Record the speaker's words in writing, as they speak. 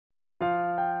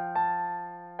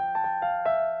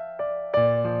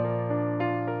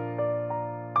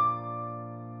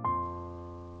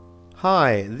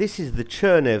Hi, this is the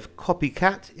Chernev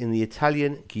copycat in the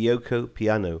Italian Giuoco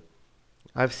piano.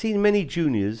 I've seen many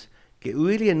juniors get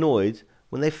really annoyed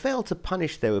when they fail to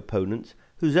punish their opponent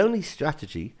whose only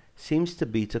strategy seems to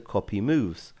be to copy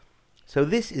moves. So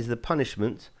this is the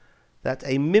punishment that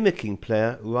a mimicking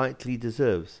player rightly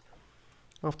deserves.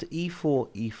 After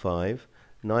e4, e5,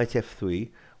 knight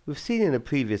f3, we've seen in a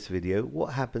previous video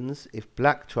what happens if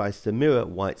black tries to mirror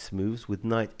white's moves with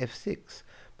knight f6,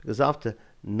 because after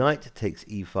knight takes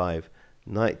e5,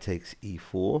 knight takes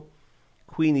e4,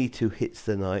 queen e2 hits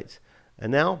the knight,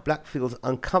 and now black feels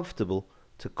uncomfortable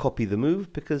to copy the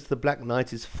move because the black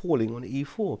knight is falling on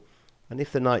e4. And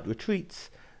if the knight retreats,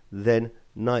 then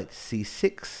knight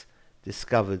c6,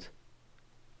 discovered,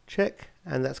 check,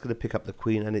 and that's going to pick up the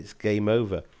queen and it's game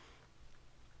over.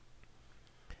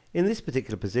 In this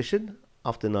particular position,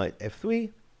 after knight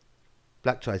f3,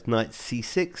 black tries knight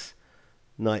c6,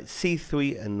 knight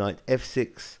c3 and knight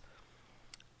f6.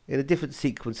 In a different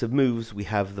sequence of moves we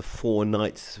have the four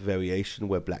knights variation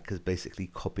where black has basically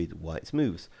copied white's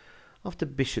moves. After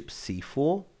bishop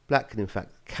c4, black can in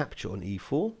fact capture on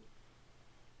e4,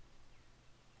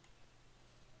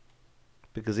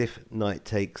 because if knight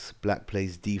takes, black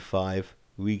plays d5,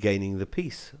 regaining the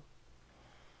piece.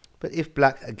 But if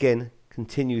black again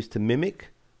continues to mimic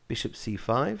bishop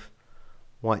c5,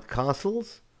 white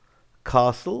castles,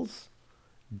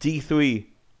 d3,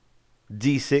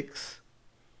 d6,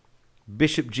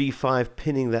 bishop g5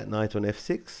 pinning that knight on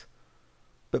f6,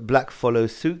 but black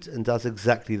follows suit and does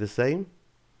exactly the same.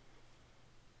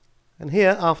 And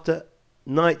here, after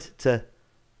knight to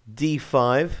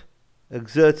d5,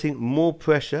 exerting more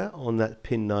pressure on that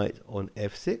pinned knight on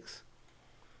f6,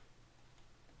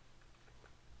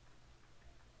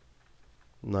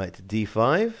 knight to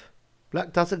d5,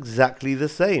 black does exactly the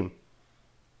same,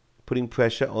 putting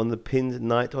pressure on the pinned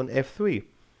knight on f3.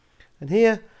 And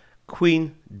here,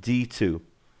 queen d2.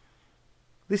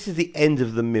 This is the end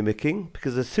of the mimicking,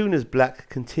 because as soon as black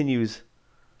continues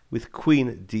with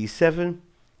queen d7,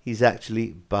 he's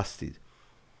actually busted.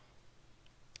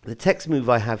 The text move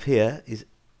I have here is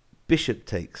bishop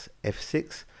takes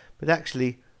f6, but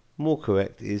actually more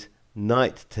correct is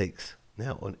knight takes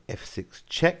now on f6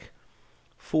 check,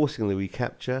 forcing the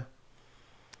recapture.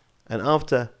 And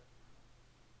after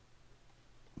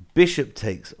bishop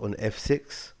takes on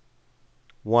f6,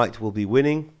 white will be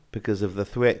winning because of the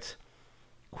threat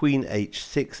queen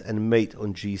h6 and mate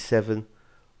on g7,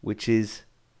 which is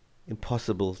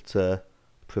impossible to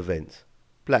prevent.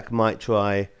 Black might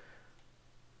try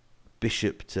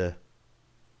bishop to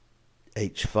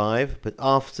h5, but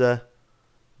after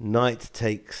knight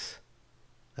takes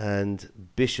and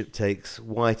bishop takes,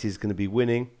 white is going to be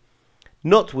winning,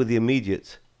 not with the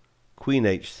immediate queen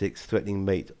h6 threatening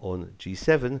mate on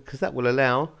g7, because that will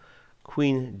allow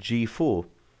queen g4.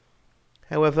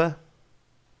 However,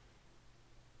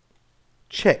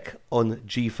 check on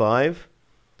g5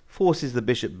 forces the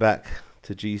bishop back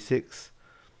to g6,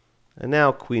 and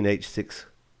now queen h6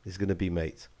 is going to be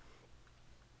mate.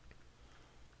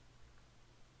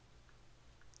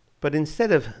 But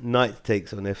instead of knight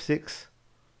takes on f6,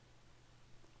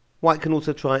 white can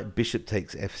also try bishop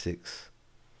takes f6.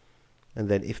 And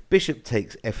then if bishop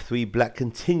takes f3, black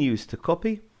continues to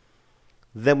copy.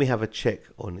 Then we have a check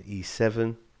on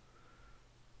e7,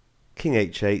 king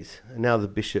h8, and now the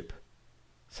bishop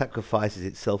sacrifices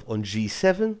itself on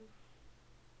g7.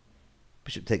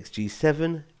 Bishop takes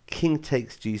g7, king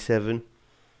takes g7,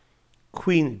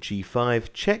 queen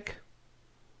g5 check,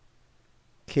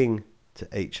 king to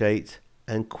h8,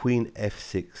 and queen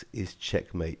f6 is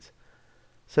checkmate.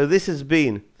 So this has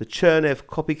been the Chernev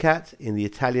copycat in the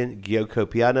Italian Giuoco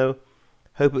piano.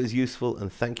 Hope it was useful and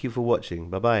thank you for watching.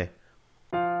 Bye bye.